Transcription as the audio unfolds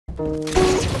Yo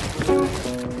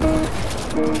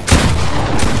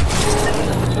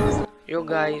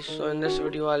guys, so in this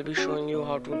video I'll be showing you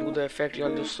how to do the effect you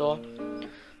all just saw.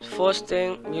 First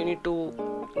thing, you need to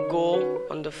go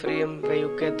on the frame where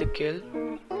you get the kill,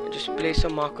 just place a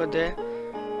marker there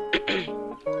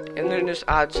and then just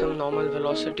add some normal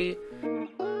velocity.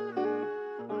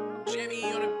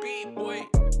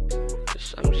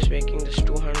 I'm just making this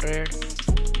 200,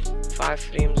 5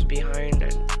 frames behind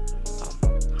and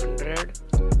 100,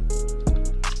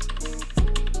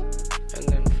 and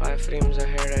then 5 frames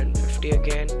ahead and 50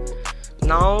 again.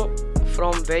 Now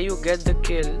from where you get the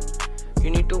kill, you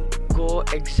need to go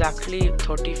exactly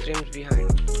 30 frames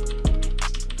behind.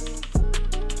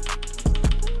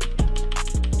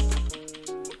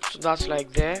 So that's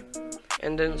like there,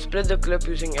 and then split the clip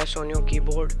using S on your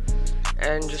keyboard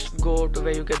and just go to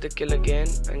where you get the kill again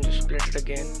and just split it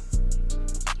again.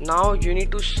 Now you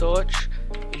need to search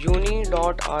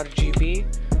uni.rgb.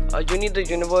 You need the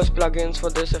universe plugins for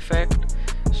this effect,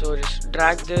 so just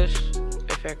drag this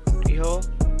effect here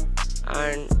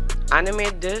and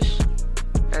animate this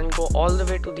and go all the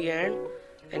way to the end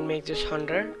and make this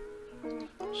 100.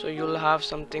 So you'll have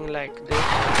something like this,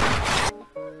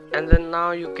 and then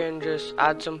now you can just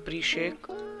add some pre-shake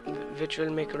which will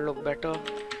make it look better.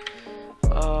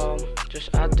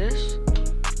 Just add this,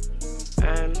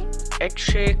 and X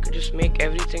shake, just make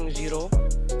everything 0,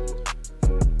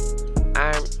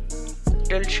 and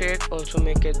tilt shake also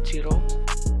make it 0,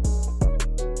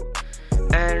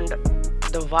 and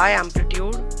the Y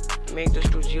amplitude make this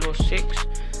to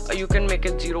 0.6. You can make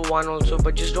it 0.1 also,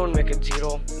 but just don't make it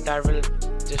 0, that will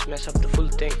just mess up the full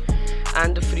thing.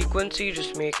 And the frequency,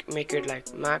 just make it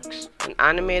like max, and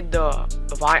animate the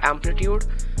Y amplitude,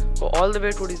 go all the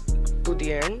way to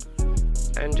the end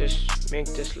and just make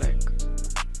this like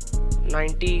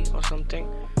 90 or something,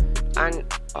 and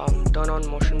turn on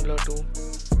motion blur too,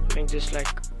 make this like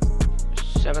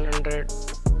 700.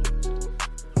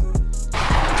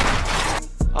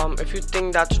 If you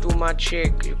think that's too much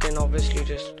shake, you can obviously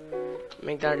just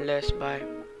make that less by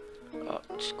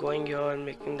just going here and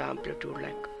making the amplitude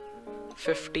like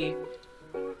 50,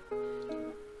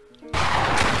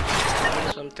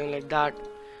 something like that.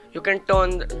 You can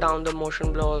turn down the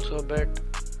motion blur also a bit,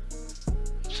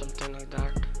 something like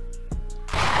that.